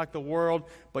acting like the world,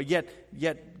 but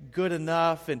yet good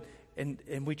enough.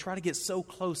 And we try to get so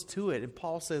close to it. And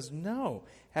Paul says, no,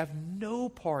 have no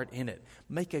part in it.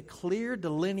 Make a clear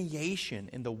delineation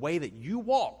in the way that you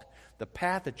walk, the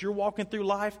path that you're walking through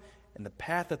life and the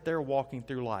path that they're walking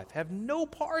through life. Have no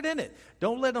part in it.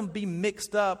 Don't let them be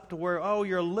mixed up to where, oh,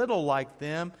 you're a little like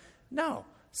them. No.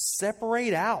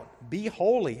 Separate out. Be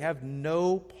holy. Have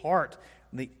no part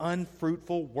in the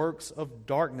unfruitful works of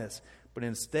darkness. But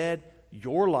instead,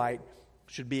 your light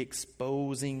should be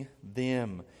exposing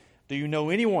them. Do you know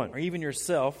anyone, or even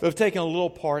yourself, who have taken a little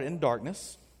part in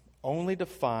darkness, only to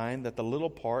find that the little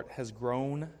part has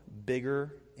grown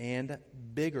bigger and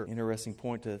bigger? Interesting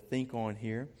point to think on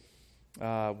here.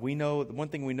 We know, the one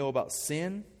thing we know about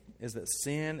sin is that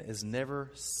sin is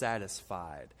never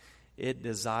satisfied. It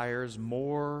desires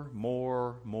more.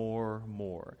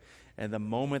 And the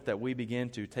moment that we begin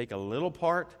to take a little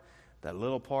part, that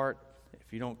little part,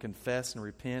 if you don't confess and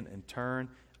repent and turn,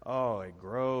 it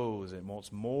grows. It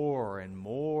wants more and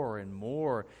more and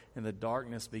more. And the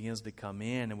darkness begins to come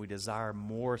in, and we desire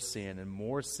more sin and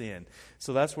more sin.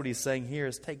 So that's what he's saying here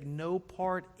is take no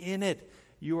part in it.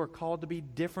 You are called to be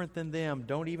different than them.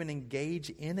 Don't even engage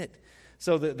in it.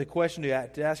 So the question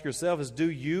to ask yourself is,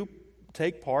 do you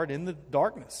take part in the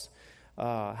darkness?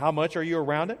 How much are you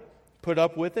around it, put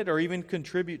up with it, or even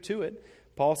contribute to it?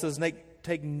 Paul says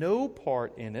take no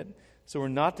part in it, so we're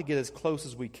not to get as close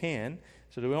as we can,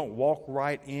 so that we don't walk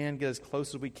right in, get as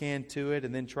close as we can to it,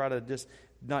 and then try to just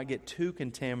not get too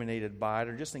contaminated by it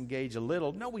or just engage a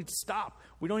little. No, we stop.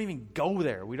 We don't even go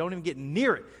there. We don't even get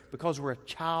near it because we're a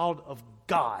child of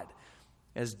God.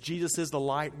 As Jesus is the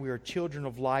light, we are children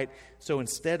of light. So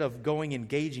instead of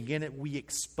engaging in it, we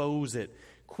expose it.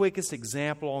 Quickest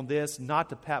example on this, not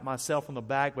to pat myself on the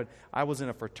back, but I was in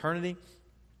a fraternity.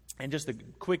 And just the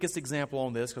quickest example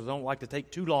on this, because I don't like to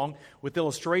take too long with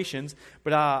illustrations,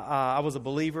 but I was a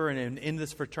believer in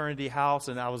this fraternity house,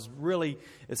 and I was really,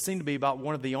 it seemed to be about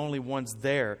one of the only ones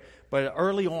there. But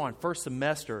early on, first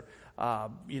semester, I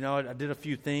did a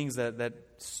few things that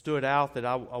stood out that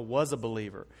I was a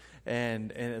believer.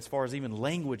 And as far as even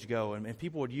language go, and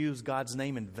people would use God's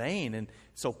name in vain and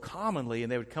so commonly,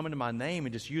 and they would come into my name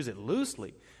and just use it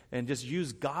loosely and just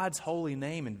use God's holy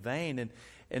name in vain.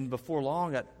 And before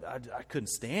long, I couldn't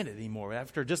stand it anymore.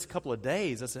 After just a couple of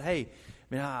days, I said, hey,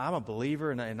 I'm a believer,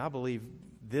 and I believe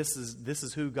this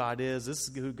is who God is. This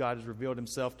is who God has revealed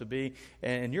himself to be.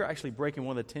 And you're actually breaking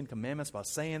one of the 10 Commandments by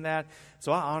saying that.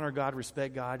 So I honor God,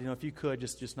 respect God. If you could,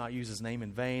 just not use his name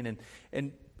in vain.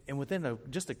 And within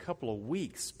just a couple of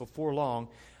weeks, before long,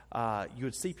 you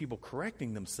would see people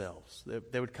correcting themselves.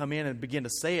 They would come in and begin to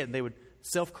say it, and they would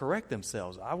self-correct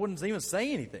themselves. I wouldn't even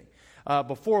say anything.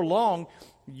 Before long,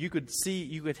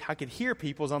 I could hear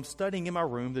people as I'm studying in my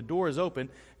room. The door is open.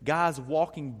 Guys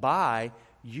walking by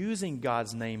using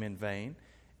God's name in vain,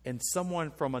 and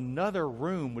someone from another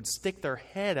room would stick their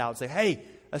head out and say, "Hey,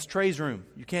 that's Trey's room.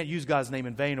 You can't use God's name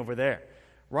in vain over there."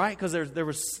 Right? Because there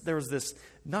was this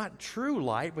not true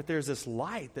light, but there's this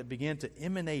light that began to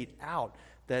emanate out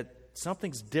that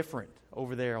something's different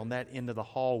over there on that end of the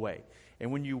hallway.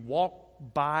 And when you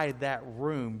walk by that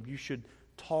room, you should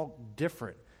talk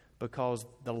different because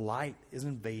the light is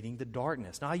invading the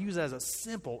darkness. Now, I use that as a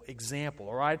simple example,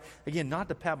 all right? Again, not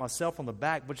to pat myself on the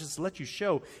back, but just to let you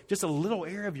show just a little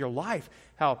area of your life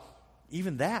how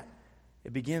even that,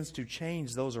 it begins to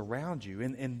change those around you.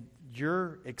 And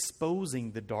you're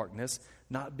exposing the darkness,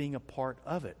 not being a part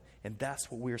of it. And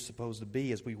that's what we're supposed to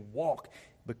be as we walk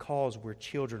because we're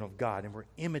children of God and we're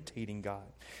imitating God.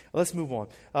 Let's move on.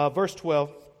 Verse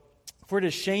 12, for it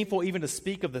is shameful even to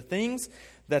speak of the things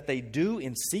that they do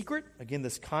in secret. Again,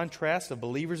 this contrast of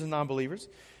believers and non-believers.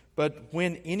 But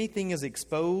when anything is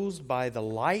exposed by the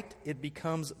light, it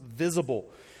becomes visible.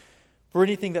 For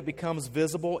anything that becomes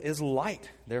visible is light.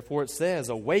 Therefore it says,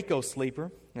 awake, O sleeper,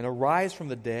 and arise from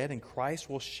the dead, and Christ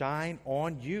will shine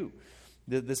on you.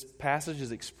 This passage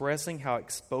is expressing how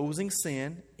exposing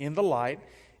sin in the light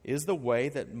is the way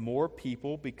that more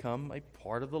people become a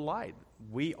part of the light.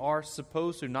 We are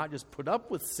supposed to not just put up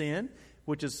with sin,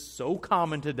 which is so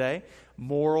common today,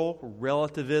 moral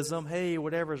relativism. Hey,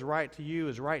 whatever's right to you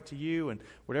is right to you, and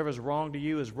whatever's wrong to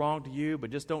you is wrong to you,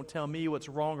 but just don't tell me what's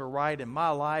wrong or right in my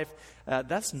life.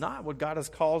 That's not what God has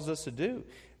called us to do.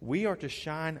 We are to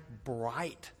shine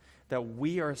bright, that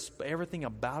everything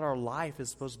about our life is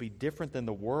supposed to be different than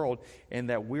the world, and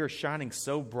that we're shining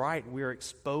so bright, we're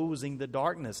exposing the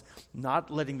darkness, not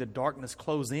letting the darkness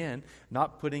close in,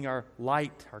 not putting our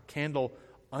light, our candle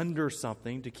under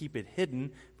something to keep it hidden,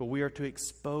 but we are to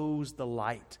expose the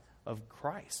light of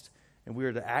Christ. And we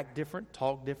are to act different,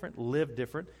 talk different, live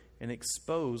different, and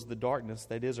expose the darkness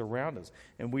that is around us.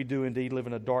 And we do indeed live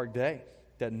in a dark day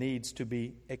that needs to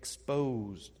be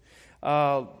exposed.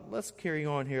 Let's carry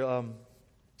on here.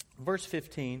 Verse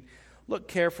 15, look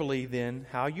carefully then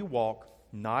how you walk,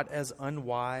 not as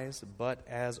unwise, but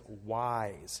as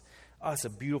wise. It's a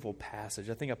beautiful passage.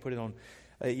 I think I put it on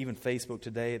even Facebook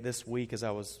today, this week, as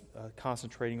I was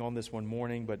concentrating on this one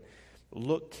morning. But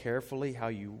look carefully how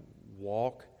you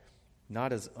walk,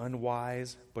 not as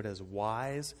unwise, but as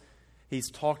wise. He's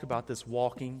talked about this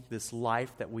walking, this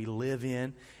life that we live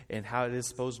in, and how it is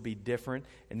supposed to be different.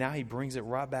 And now he brings it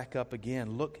right back up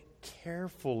again. Look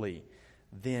carefully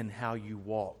then how you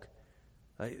walk.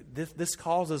 This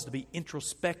calls us to be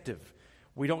introspective.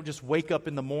 We don't just wake up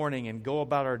in the morning and go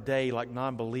about our day like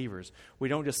non-believers. We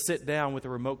don't just sit down with the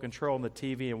remote control on the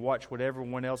TV and watch what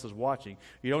everyone else is watching.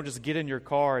 You don't just get in your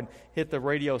car and hit the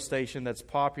radio station that's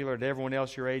popular that everyone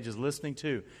else your age is listening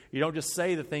to. You don't just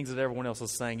say the things that everyone else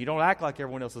is saying. You don't act like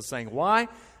everyone else is saying. Why?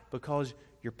 Because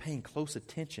you're paying close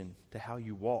attention to how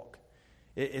you walk.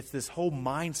 It's this whole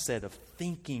mindset of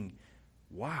thinking,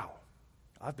 wow,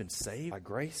 I've been saved by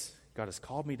grace. God has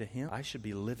called me to Him. I should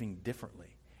be living differently.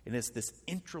 And it's this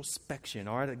introspection,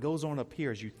 all right, that goes on up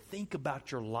here as you think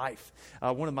about your life.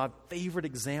 One of my favorite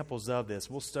examples of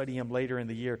this, we'll study him later in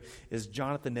the year, is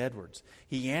Jonathan Edwards.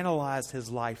 He analyzed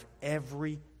his life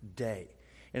every day.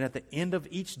 And at the end of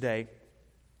each day,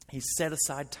 he set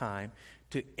aside time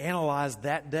to analyze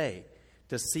that day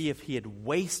to see if he had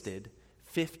wasted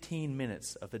 15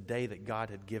 minutes of the day that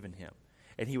God had given him.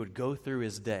 And he would go through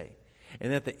his day.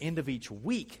 And at the end of each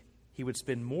week, he would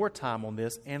spend more time on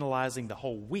this, analyzing the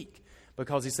whole week.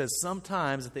 Because he says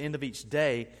sometimes at the end of each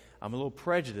day, I'm a little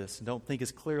prejudiced and don't think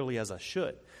as clearly as I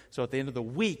should. So at the end of the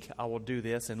week, I will do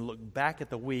this and look back at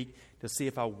the week to see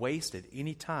if I wasted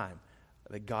any time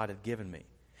that God had given me.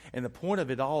 And the point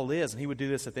of it all is, and he would do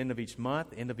this at the end of each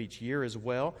month, the end of each year as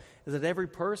well, is that every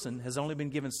person has only been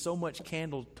given so much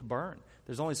candle to burn.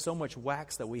 There's only so much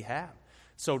wax that we have.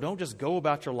 So don't just go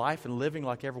about your life and living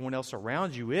like everyone else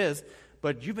around you is,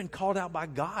 but you've been called out by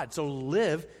God. So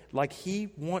live like He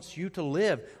wants you to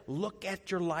live. Look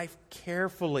at your life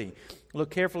carefully.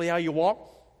 Look carefully how you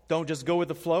walk. Don't just go with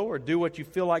the flow or do what you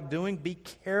feel like doing. Be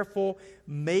careful.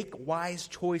 Make wise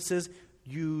choices.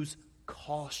 Use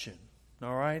caution.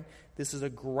 All right? This is a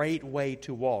great way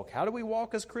to walk. How do we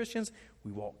walk as Christians?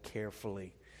 We walk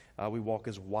carefully. We walk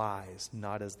as wise,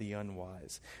 not as the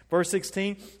unwise. Verse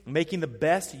 16, making the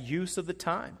best use of the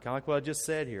time. Kind of like what I just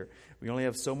said here. We only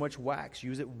have so much wax.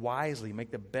 Use it wisely.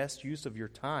 Make the best use of your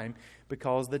time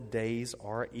because the days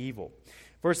are evil.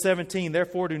 Verse 17,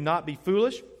 therefore do not be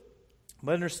foolish,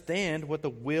 but understand what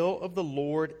the will of the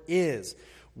Lord is.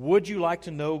 Would you like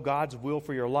to know God's will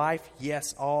for your life?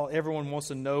 Yes, everyone wants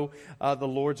to know the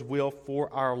Lord's will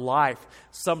for our life.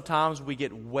 Sometimes we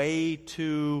get way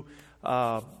too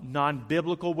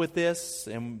non-biblical with this,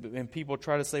 and people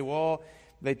try to say, well,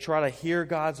 they try to hear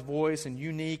God's voice in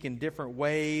unique and different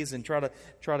ways and try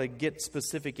to get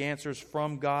specific answers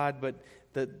from God. But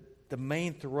the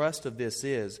main thrust of this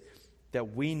is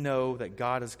that we know that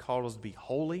God has called us to be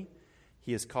holy.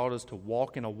 He has called us to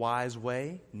walk in a wise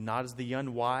way, not as the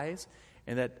unwise,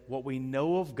 and that what we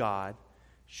know of God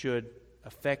should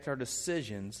affect our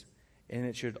decisions, and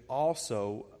it should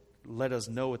also let us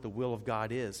know what the will of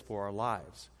God is for our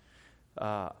lives.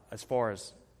 As far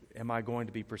as, am I going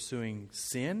to be pursuing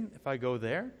sin if I go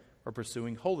there, or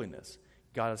pursuing holiness?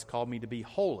 God has called me to be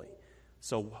holy.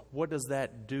 So what does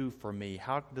that do for me?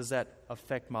 How does that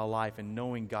affect my life in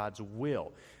knowing God's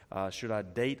will? Should I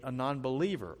date a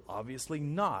non-believer? Obviously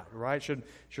not, right? Should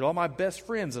all my best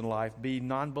friends in life be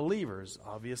non-believers?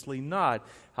 Obviously not.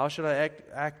 How should I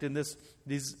act in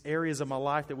these areas of my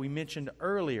life that we mentioned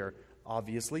earlier?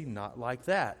 Obviously not like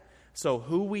that. So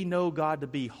who we know God to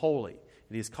be holy,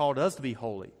 and He has called us to be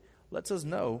holy, lets us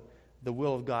know the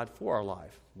will of God for our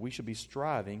life. We should be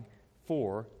striving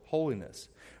for holiness.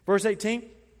 Verse 18,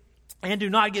 And do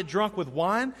not get drunk with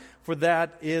wine, for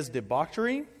that is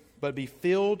debauchery, but be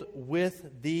filled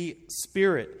with the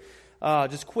Spirit.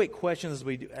 Just quick questions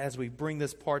as we bring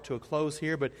this part to a close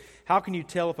here. But how can you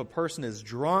tell if a person is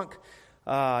drunk?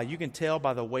 You can tell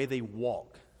by the way they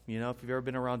walk. You know, if you've ever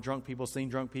been around drunk people, seen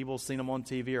them on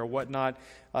TV or whatnot,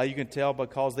 you can tell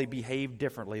because they behave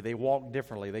differently. They walk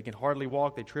differently. They can hardly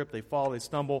walk. They trip. They fall. They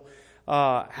stumble.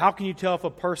 How can you tell if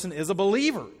a person is a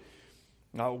believer?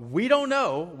 We don't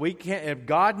know. We can't. If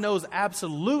God knows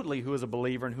absolutely who is a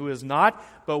believer and who is not,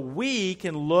 but we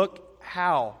can look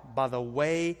how? By the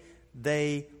way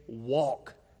they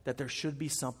walk. That there should be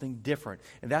something different.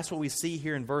 And that's what we see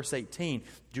here in verse 18.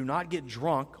 Do not get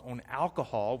drunk on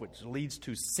alcohol, which leads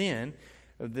to sin,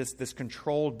 this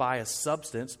controlled by a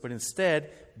substance, but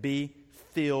instead be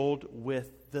filled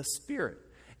with the Spirit.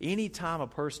 Anytime a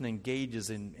person engages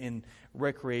in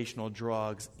recreational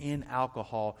drugs, in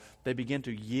alcohol, they begin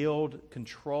to yield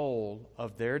control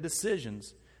of their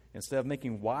decisions. Instead of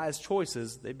making wise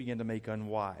choices, they begin to make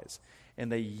unwise.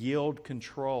 And they yield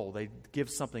control. They give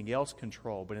something else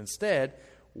control. But instead,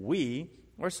 we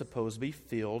are supposed to be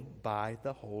filled by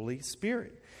the Holy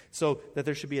Spirit. So that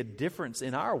there should be a difference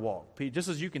in our walk. Just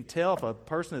as you can tell if a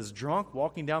person is drunk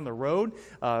walking down the road,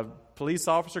 a police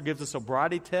officer gives a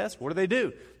sobriety test, what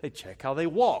do? They check how they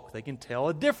walk. They can tell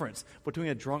a difference between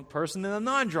a drunk person and a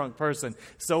non-drunk person.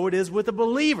 So it is with a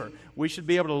believer. We should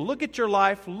be able to look at your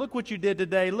life, look what you did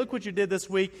today, look what you did this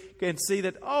week, and see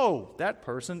that, that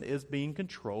person is being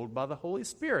controlled by the Holy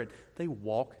Spirit. They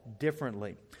walk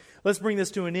differently. Let's bring this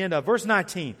to an end. Verse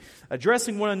 19,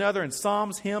 addressing one another in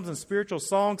psalms, hymns, and spiritual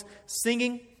songs,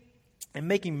 singing and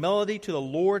making melody to the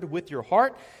Lord with your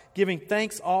heart, giving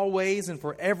thanks always and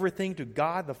for everything to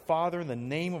God the Father in the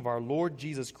name of our Lord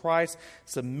Jesus Christ,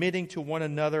 submitting to one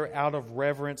another out of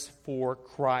reverence for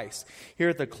Christ. Here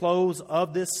at the close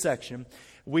of this section,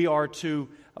 we are to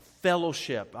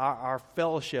fellowship, our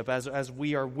fellowship as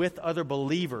we are with other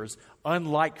believers,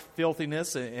 unlike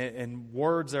filthiness and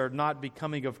words that are not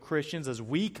becoming of Christians. As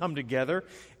we come together,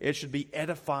 it should be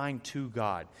edifying to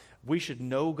God. We should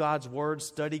know God's Word,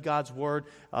 study God's Word.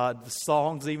 The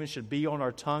songs even should be on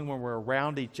our tongue when we're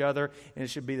around each other. And it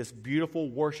should be this beautiful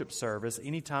worship service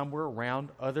anytime we're around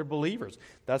other believers.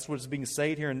 That's what's being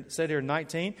said here in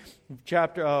 19,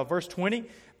 verse 20,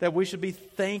 that we should be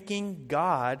thanking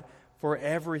God for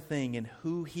everything and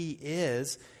who He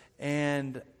is.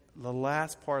 And the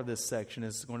last part of this section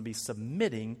is going to be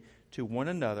submitting to one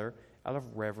another out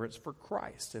of reverence for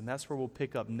Christ. And that's where we'll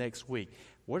pick up next week.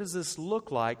 What does this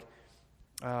look like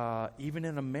even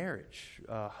in a marriage,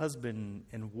 husband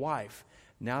and wife?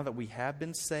 Now that we have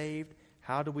been saved,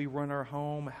 how do we run our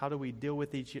home? How do we deal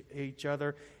with each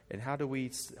other? And how do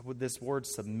we, with this word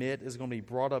submit is going to be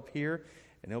brought up here,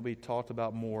 and it'll be talked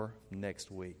about more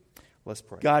next week. Let's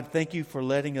pray. God, thank you for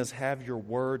letting us have your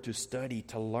word to study,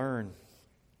 to learn.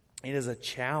 It is a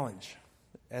challenge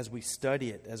as we study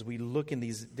it, as we look in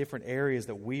these different areas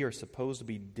that we are supposed to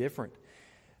be different,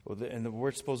 and that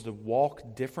we're supposed to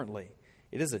walk differently.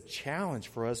 It is a challenge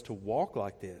for us to walk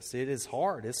like this. It is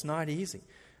hard. It's not easy.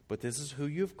 But this is who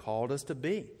you've called us to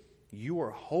be. You are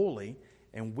holy,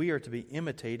 and we are to be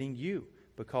imitating you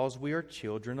because we are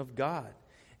children of God.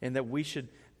 And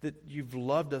that you've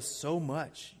loved us so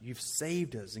much. You've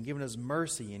saved us and given us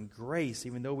mercy and grace,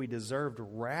 even though we deserved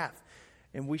wrath.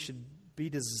 And we should be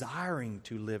desiring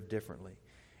to live differently.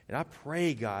 And I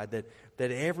pray, God, that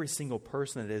every single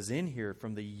person that is in here,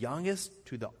 from the youngest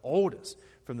to the oldest,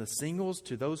 from the singles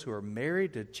to those who are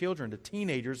married, to children, to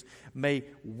teenagers, may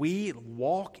we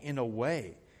walk in a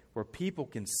way where people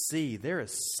can see there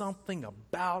is something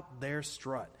about their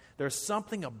strut. There's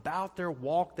something about their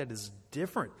walk that is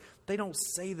different. They don't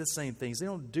say the same things. They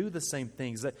don't do the same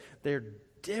things. That they're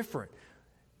different.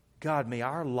 God, may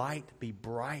our light be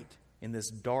bright in this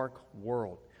dark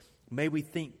world. May we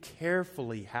think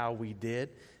carefully how we did,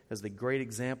 as the great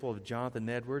example of Jonathan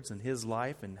Edwards and his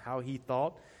life and how he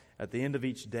thought at the end of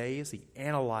each day, as he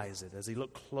analyzed it, as he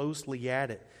looked closely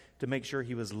at it to make sure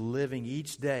he was living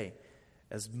each day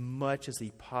as much as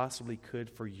he possibly could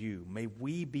for you. May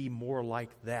we be more like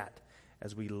that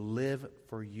as we live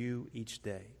for you each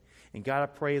day. And God, I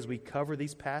pray as we cover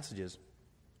these passages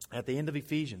at the end of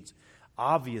Ephesians,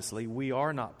 obviously we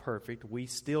are not perfect. We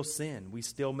still sin. We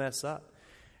still mess up.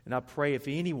 And I pray if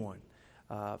anyone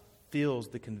feels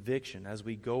the conviction as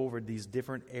we go over these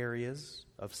different areas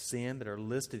of sin that are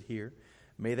listed here,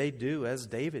 may they do as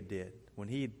David did when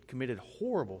he had committed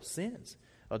horrible sins,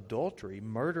 adultery,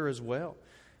 murder as well.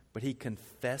 But he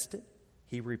confessed it,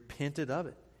 he repented of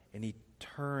it, and he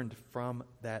turned from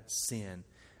that sin.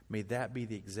 May that be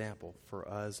the example for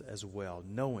us as well,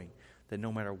 knowing that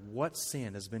no matter what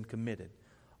sin has been committed,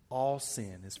 all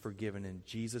sin is forgiven in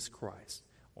Jesus Christ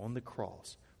on the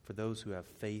cross for those who have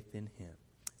faith in Him.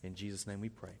 In Jesus' name we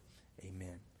pray.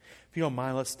 Amen. If you don't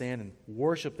mind, let's stand and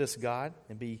worship this God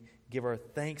and give our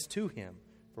thanks to Him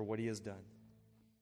for what He has done.